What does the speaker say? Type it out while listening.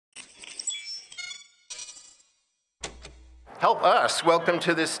help us welcome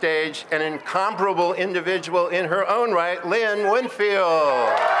to the stage an incomparable individual in her own right, Lynn Whitfield.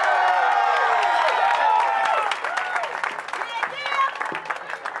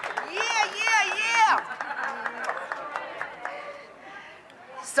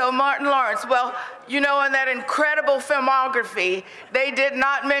 So Martin Lawrence, well, you know, in that incredible filmography, they did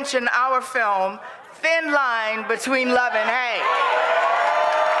not mention our film, Thin Line Between Love and Hate.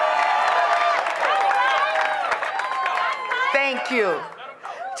 Thank you.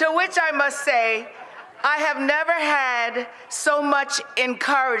 To which I must say, I have never had so much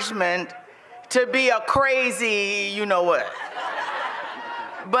encouragement to be a crazy you-know-what.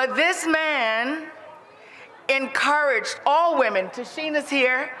 But this man encouraged all women. Tashina's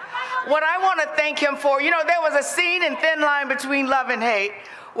here. What I want to thank him for, you know, there was a scene in Thin Line Between Love and Hate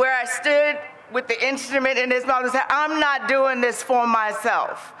where I stood with the instrument in his mouth and said, I'm not doing this for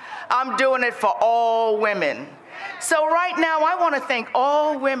myself. I'm doing it for all women. So right now, I want to thank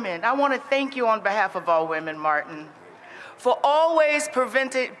all women. I want to thank you on behalf of all women, Martin, for always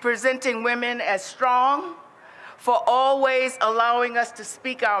presenting women as strong, for always allowing us to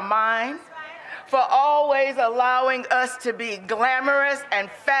speak our mind, for always allowing us to be glamorous and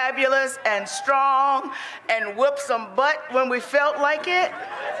fabulous and strong and whoop some butt when we felt like it.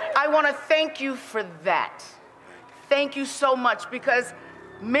 I want to thank you for that. Thank you so much, because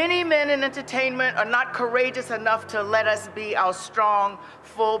many men in entertainment are not courageous enough to let us be our strong,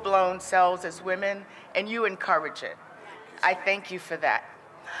 full-blown selves as women, and you encourage it. I thank you for that.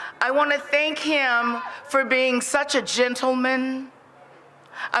 I want to thank him for being such a gentleman.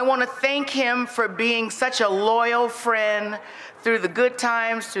 I want to thank him for being such a loyal friend through the good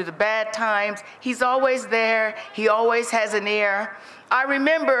times, through the bad times. He's always there. He always has an ear. I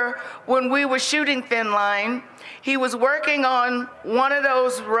remember when we were shooting Thin Line, he was working on one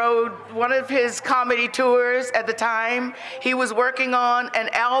of his comedy tours at the time. He was working on an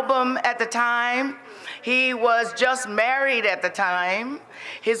album at the time. He was just married at the time.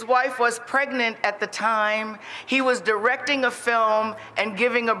 His wife was pregnant at the time. He was directing a film and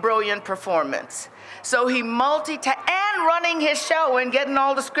giving a brilliant performance. So he and running his show and getting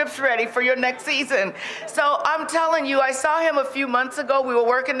all the scripts ready for your next season. So I'm telling you, I saw him a few months ago. We were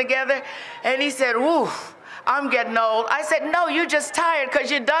working together, and he said, "Ooh, I'm getting old." I said, "No, you're just tired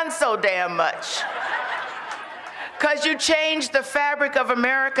because you've done so damn much. Because you changed the fabric of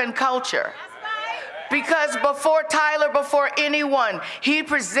American culture. Because before Tyler, before anyone, he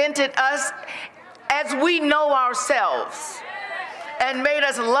presented us as we know ourselves, and made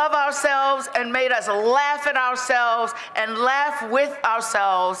us love ourselves, and made us laugh at ourselves, and laugh with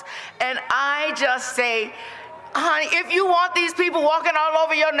ourselves." And I just say, honey, if you want these people walking all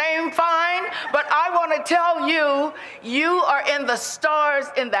over your name, fine, but I want to tell you, you are in the stars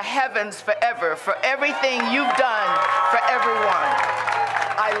in the heavens forever for everything you've done for everyone.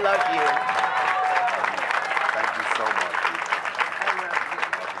 I love you.